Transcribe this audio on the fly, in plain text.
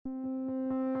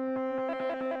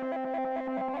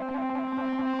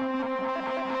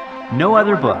No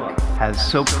other book has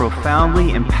so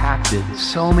profoundly impacted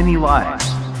so many lives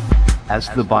as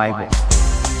the Bible.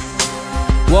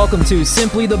 Welcome to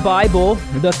Simply the Bible,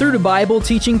 the Through the Bible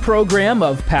teaching program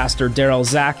of Pastor Daryl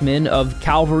Zachman of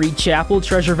Calvary Chapel,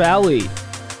 Treasure Valley.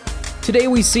 Today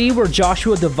we see where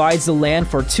Joshua divides the land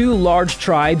for two large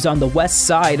tribes on the west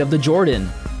side of the Jordan.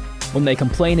 When they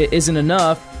complain it isn't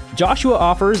enough, Joshua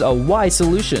offers a wise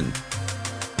solution.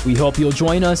 We hope you'll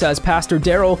join us as Pastor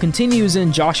Daryl continues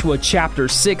in Joshua chapter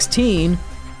 16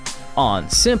 on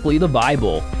Simply the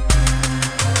Bible.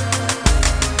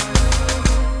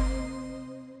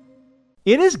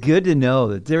 It is good to know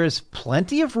that there is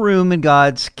plenty of room in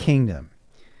God's kingdom.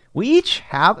 We each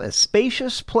have a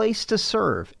spacious place to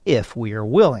serve if we are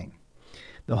willing.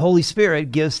 The Holy Spirit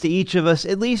gives to each of us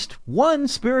at least one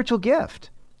spiritual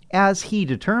gift, as He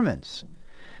determines.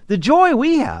 The joy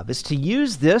we have is to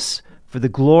use this for the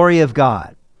glory of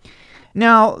God.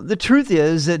 Now, the truth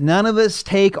is that none of us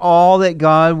take all that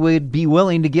God would be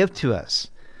willing to give to us.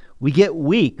 We get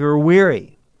weak or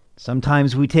weary.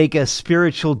 Sometimes we take a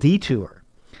spiritual detour.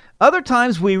 Other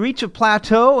times we reach a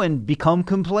plateau and become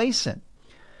complacent.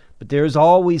 But there's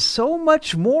always so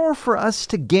much more for us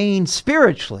to gain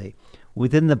spiritually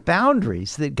within the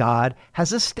boundaries that God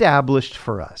has established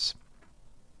for us.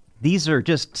 These are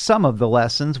just some of the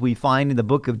lessons we find in the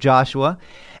book of Joshua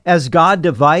as God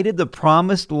divided the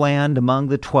promised land among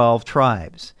the 12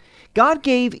 tribes. God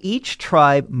gave each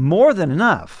tribe more than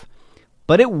enough,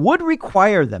 but it would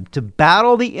require them to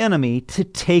battle the enemy to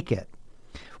take it.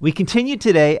 We continue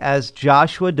today as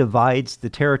Joshua divides the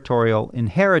territorial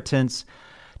inheritance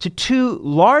to two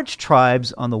large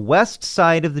tribes on the west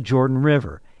side of the Jordan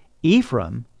River,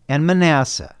 Ephraim and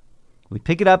Manasseh. We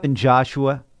pick it up in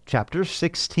Joshua chapter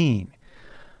 16.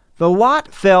 The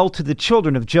lot fell to the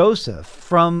children of Joseph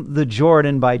from the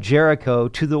Jordan by Jericho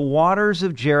to the waters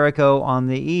of Jericho on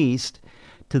the east,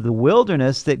 to the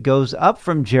wilderness that goes up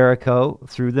from Jericho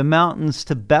through the mountains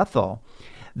to Bethel,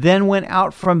 then went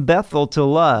out from Bethel to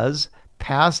Luz,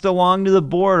 passed along to the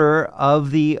border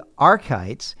of the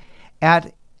Arkites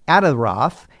at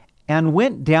Adaroth, and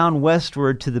went down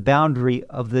westward to the boundary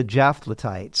of the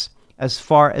Japhletites, as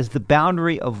far as the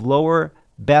boundary of lower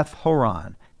Beth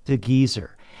Horon to Gezer,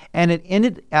 and it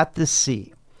ended at the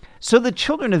sea. So the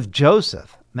children of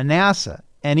Joseph, Manasseh,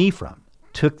 and Ephraim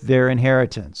took their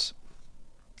inheritance.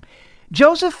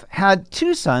 Joseph had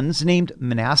two sons named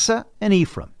Manasseh and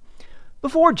Ephraim.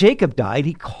 Before Jacob died,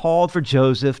 he called for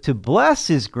Joseph to bless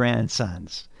his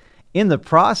grandsons. In the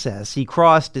process, he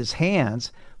crossed his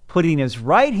hands, putting his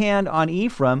right hand on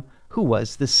Ephraim, who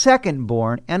was the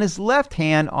second-born, and his left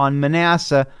hand on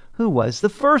Manasseh, who was the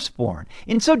firstborn.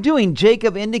 In so doing,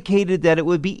 Jacob indicated that it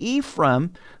would be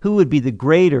Ephraim who would be the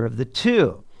greater of the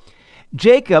two.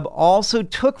 Jacob also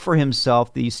took for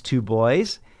himself these two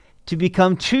boys to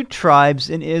become two tribes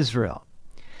in Israel.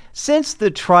 Since the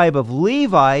tribe of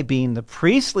Levi, being the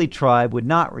priestly tribe, would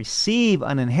not receive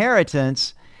an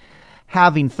inheritance,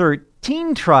 having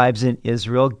 13 tribes in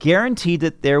Israel guaranteed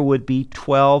that there would be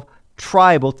 12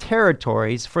 tribal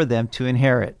territories for them to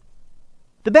inherit.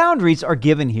 The boundaries are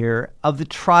given here of the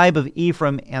tribe of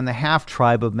Ephraim and the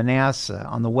half-tribe of Manasseh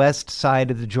on the west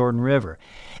side of the Jordan River.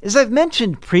 As I've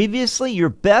mentioned previously, your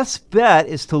best bet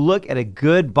is to look at a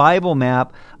good Bible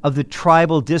map of the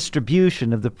tribal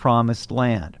distribution of the promised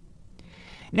land.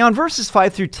 Now in verses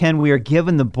 5 through 10, we are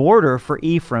given the border for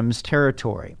Ephraim's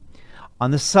territory. On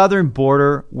the southern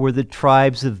border were the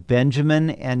tribes of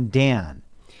Benjamin and Dan.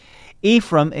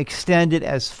 Ephraim extended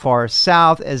as far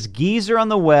south as Gezer on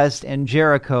the west and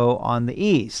Jericho on the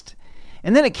east.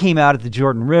 And then it came out at the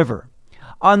Jordan River.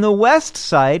 On the west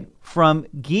side, from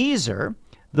Gezer,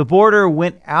 the border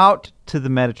went out to the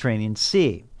Mediterranean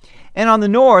Sea. And on the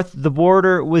north, the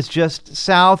border was just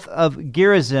south of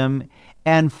Gerizim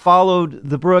and followed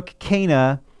the brook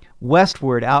Cana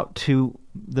westward out to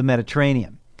the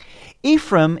Mediterranean.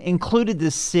 Ephraim included the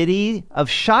city of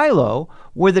Shiloh,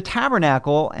 where the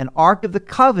tabernacle and Ark of the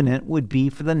Covenant would be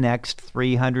for the next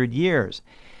 300 years.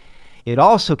 It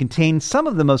also contained some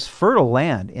of the most fertile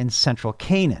land in central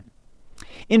Canaan.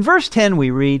 In verse 10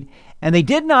 we read, "And they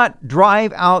did not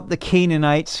drive out the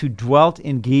Canaanites who dwelt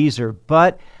in Gezer,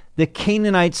 but the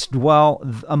Canaanites dwell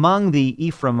among the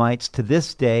Ephraimites to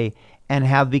this day and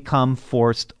have become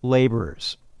forced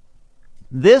laborers."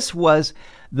 This was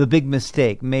the big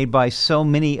mistake made by so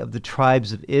many of the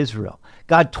tribes of Israel.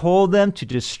 God told them to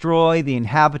destroy the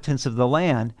inhabitants of the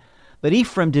land, but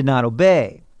Ephraim did not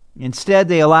obey. Instead,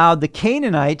 they allowed the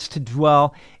Canaanites to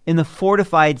dwell in the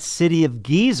fortified city of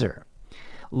Gezer.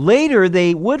 Later,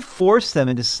 they would force them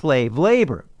into slave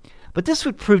labor. But this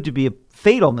would prove to be a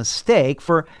fatal mistake,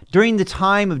 for during the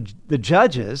time of the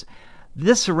judges,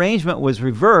 this arrangement was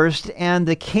reversed, and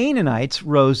the Canaanites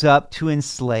rose up to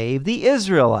enslave the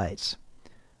Israelites.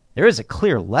 There is a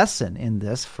clear lesson in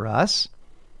this for us.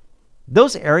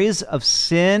 Those areas of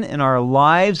sin in our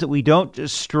lives that we don't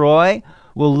destroy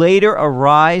will later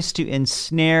arise to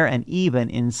ensnare and even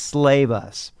enslave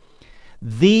us.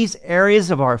 These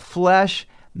areas of our flesh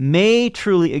may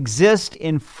truly exist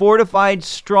in fortified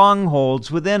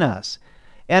strongholds within us,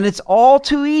 and it's all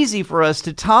too easy for us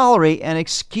to tolerate and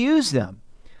excuse them.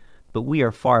 But we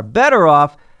are far better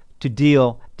off to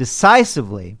deal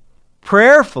decisively,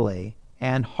 prayerfully,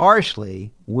 and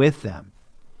harshly with them.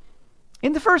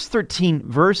 In the first 13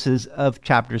 verses of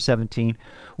chapter 17,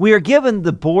 we are given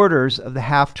the borders of the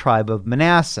half-tribe of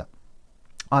Manasseh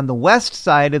on the west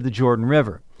side of the Jordan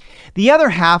River. The other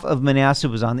half of Manasseh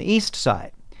was on the east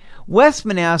side. West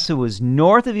Manasseh was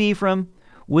north of Ephraim,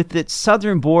 with its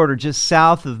southern border just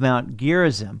south of Mount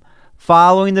Gerizim,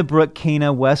 following the brook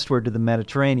Kanah westward to the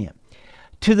Mediterranean.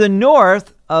 To the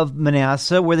north of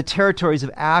Manasseh were the territories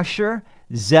of Asher,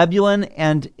 Zebulun,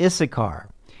 and Issachar.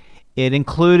 It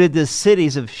included the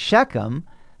cities of Shechem,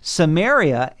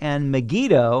 Samaria, and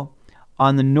Megiddo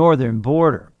on the northern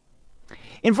border.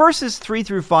 In verses 3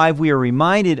 through 5, we are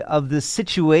reminded of the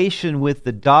situation with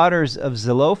the daughters of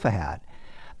Zelophehad,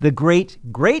 the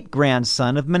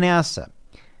great-great-grandson of Manasseh.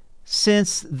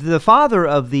 Since the father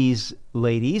of these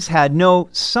ladies had no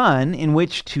son in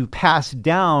which to pass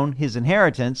down his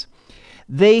inheritance,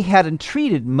 they had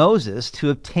entreated Moses to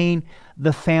obtain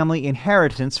the family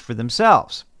inheritance for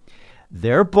themselves.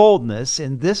 Their boldness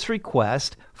in this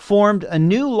request formed a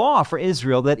new law for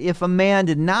Israel that if a man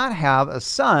did not have a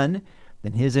son,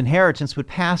 then his inheritance would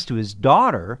pass to his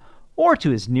daughter or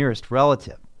to his nearest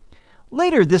relative.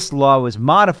 Later, this law was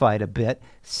modified a bit,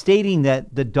 stating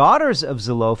that the daughters of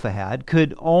Zelophehad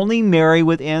could only marry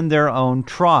within their own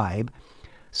tribe,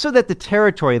 so that the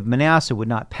territory of Manasseh would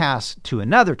not pass to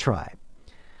another tribe.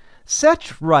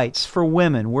 Such rights for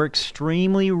women were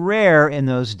extremely rare in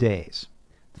those days.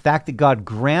 The fact that God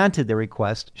granted their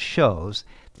request shows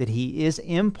that he is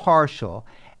impartial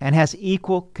and has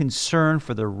equal concern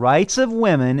for the rights of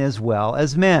women as well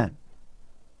as men.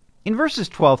 In verses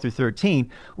 12 through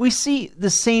 13, we see the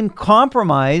same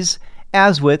compromise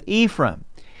as with Ephraim.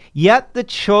 Yet the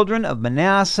children of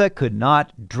Manasseh could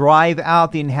not drive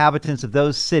out the inhabitants of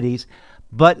those cities,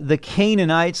 but the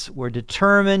Canaanites were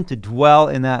determined to dwell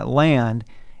in that land.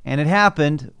 And it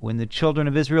happened, when the children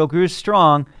of Israel grew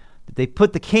strong, that they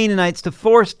put the Canaanites to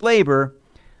forced labor,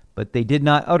 but they did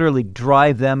not utterly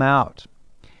drive them out.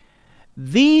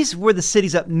 These were the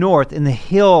cities up north in the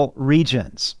hill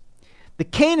regions. The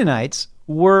Canaanites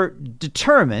were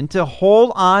determined to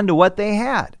hold on to what they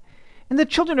had, and the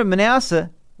children of Manasseh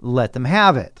let them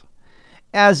have it.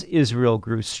 As Israel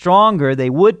grew stronger, they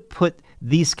would put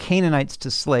these Canaanites to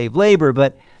slave labor,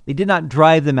 but they did not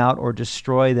drive them out or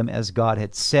destroy them as God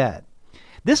had said.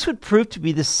 This would prove to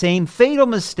be the same fatal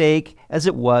mistake as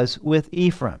it was with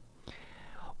Ephraim.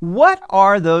 What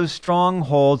are those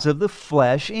strongholds of the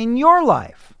flesh in your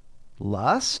life?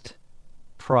 Lust,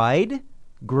 pride,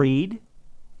 greed,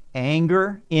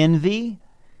 anger, envy?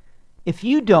 If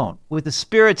you don't, with the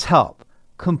Spirit's help,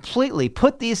 completely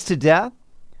put these to death,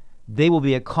 they will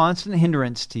be a constant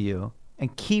hindrance to you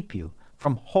and keep you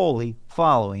from wholly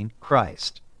following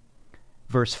Christ.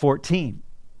 Verse 14.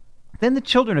 Then the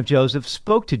children of Joseph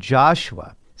spoke to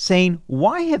Joshua, saying,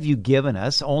 "Why have you given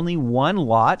us only one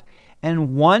lot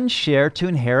and one share to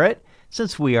inherit,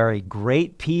 since we are a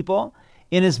great people,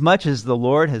 inasmuch as the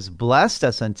Lord has blessed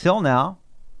us until now?"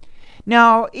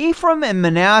 Now, Ephraim and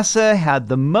Manasseh had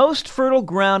the most fertile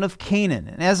ground of Canaan.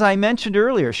 And as I mentioned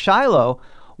earlier, Shiloh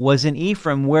was in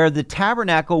Ephraim, where the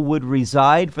tabernacle would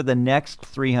reside for the next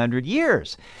 300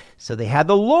 years. So they had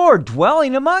the Lord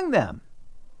dwelling among them.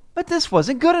 But this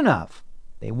wasn't good enough.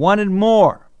 They wanted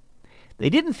more. They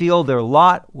didn't feel their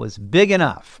lot was big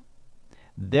enough.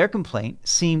 Their complaint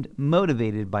seemed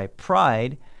motivated by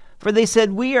pride, for they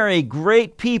said, "We are a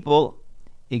great people,"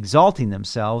 exalting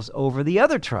themselves over the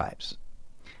other tribes.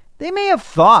 They may have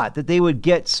thought that they would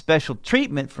get special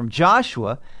treatment from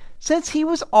Joshua, since he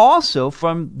was also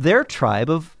from their tribe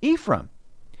of Ephraim.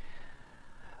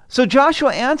 So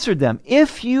Joshua answered them,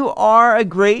 "If you are a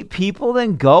great people,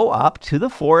 then go up to the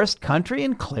forest country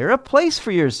and clear a place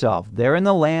for yourself there in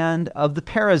the land of the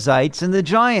Perizzites and the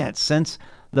giants, since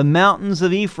the mountains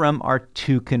of Ephraim are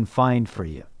too confined for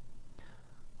you."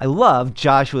 I love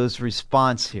Joshua's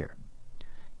response here.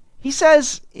 He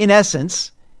says, in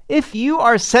essence, if you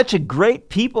are such a great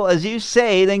people as you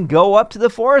say, then go up to the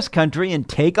forest country and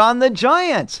take on the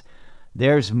giants.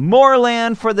 There's more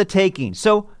land for the taking,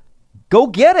 so go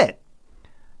get it.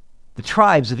 The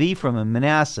tribes of Ephraim and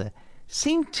Manasseh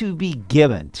seem to be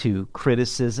given to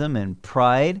criticism and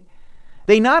pride.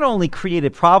 They not only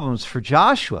created problems for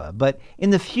Joshua, but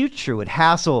in the future would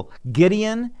hassle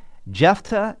Gideon,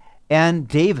 Jephthah, and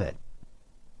David.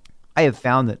 I have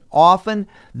found that often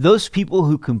those people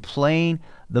who complain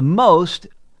the most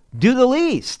do the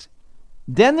least.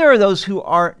 Then there are those who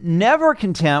are never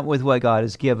content with what God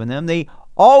has given them. They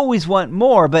always want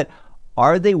more, but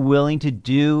are they willing to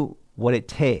do what it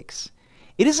takes?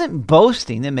 It isn't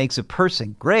boasting that makes a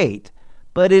person great,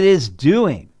 but it is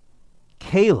doing.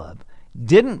 Caleb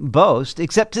didn't boast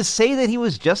except to say that he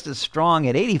was just as strong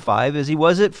at 85 as he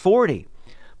was at 40.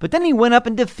 But then he went up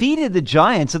and defeated the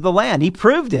giants of the land. He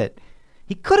proved it.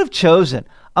 He could have chosen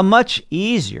a much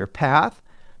easier path,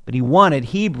 but he wanted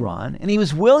Hebron, and he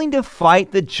was willing to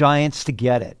fight the giants to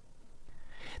get it.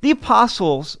 The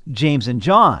apostles, James and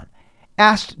John,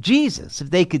 asked Jesus if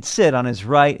they could sit on his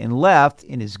right and left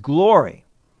in his glory.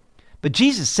 But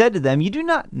Jesus said to them, "You do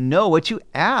not know what you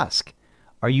ask.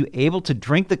 Are you able to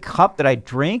drink the cup that I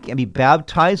drink and be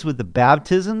baptized with the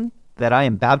baptism that I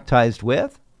am baptized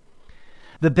with?"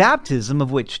 The baptism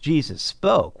of which Jesus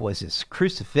spoke was his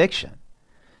crucifixion.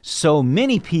 So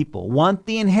many people want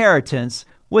the inheritance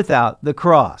without the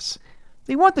cross.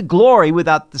 They want the glory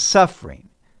without the suffering.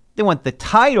 They want the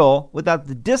title without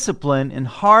the discipline and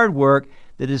hard work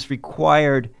that is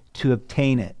required to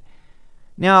obtain it.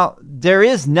 Now, there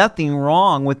is nothing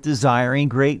wrong with desiring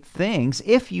great things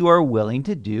if you are willing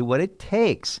to do what it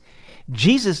takes.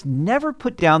 Jesus never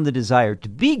put down the desire to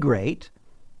be great,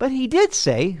 but he did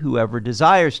say, "Whoever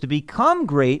desires to become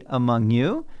great among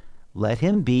you, let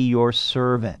him be your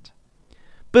servant."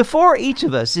 Before each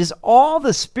of us is all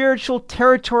the spiritual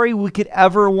territory we could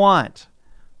ever want.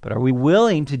 But are we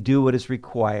willing to do what is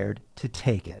required to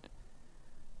take it?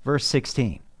 Verse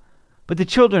 16. But the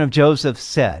children of Joseph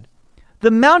said, "The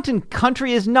mountain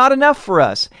country is not enough for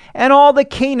us, and all the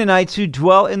Canaanites who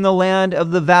dwell in the land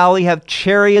of the valley have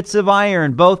chariots of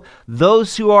iron, both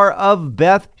those who are of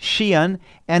Beth Shean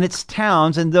and its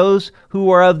towns, and those who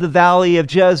are of the valley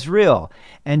of Jezreel."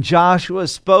 And Joshua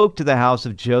spoke to the house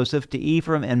of Joseph, to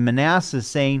Ephraim and Manasseh,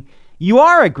 saying, "You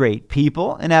are a great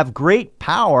people and have great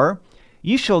power.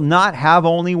 You shall not have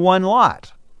only one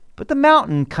lot, but the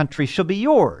mountain country shall be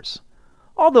yours.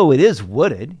 Although it is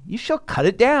wooded, you shall cut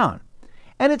it down,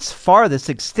 and its farthest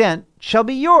extent shall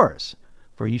be yours.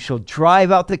 For you shall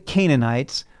drive out the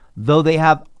Canaanites, though they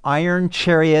have iron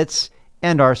chariots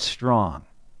and are strong."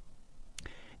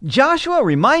 Joshua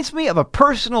reminds me of a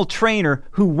personal trainer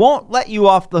who won't let you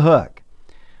off the hook.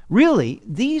 Really,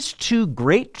 these two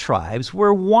great tribes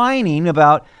were whining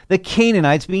about the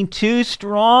Canaanites being too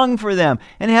strong for them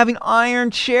and having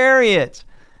iron chariots.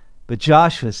 But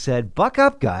Joshua said, "Buck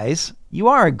up, guys. You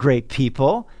are a great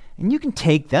people, and you can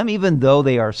take them even though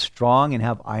they are strong and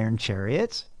have iron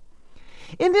chariots."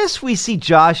 In this, we see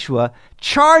Joshua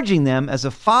charging them as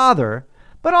a father,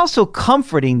 but also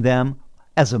comforting them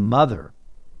as a mother.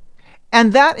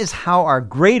 And that is how our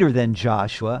greater than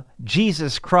Joshua,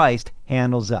 Jesus Christ,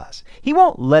 handles us. He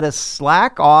won't let us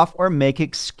slack off or make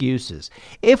excuses.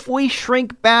 If we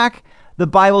shrink back, the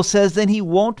Bible says, then he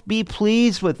won't be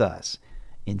pleased with us.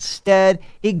 Instead,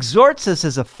 he exhorts us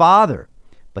as a father,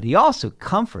 but he also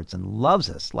comforts and loves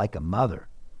us like a mother.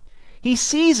 He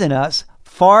sees in us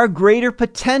far greater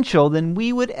potential than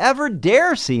we would ever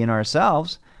dare see in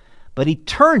ourselves, but he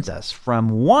turns us from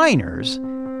whiners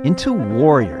into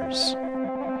warriors.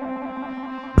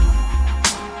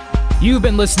 You've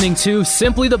been listening to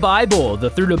Simply the Bible,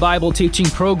 the Through the Bible teaching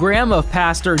program of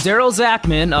Pastor Daryl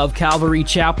Zachman of Calvary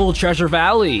Chapel, Treasure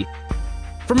Valley.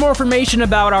 For more information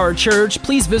about our church,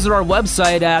 please visit our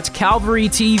website at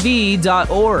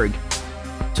calvarytv.org.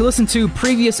 To listen to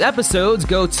previous episodes,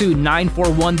 go to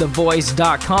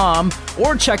 941thevoice.com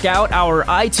or check out our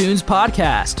iTunes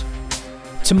podcast.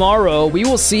 Tomorrow, we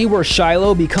will see where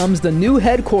Shiloh becomes the new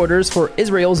headquarters for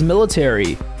Israel's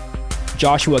military.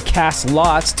 Joshua casts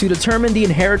lots to determine the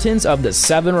inheritance of the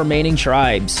 7 remaining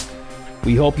tribes.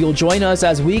 We hope you'll join us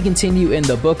as we continue in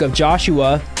the book of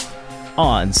Joshua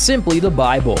on Simply the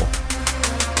Bible.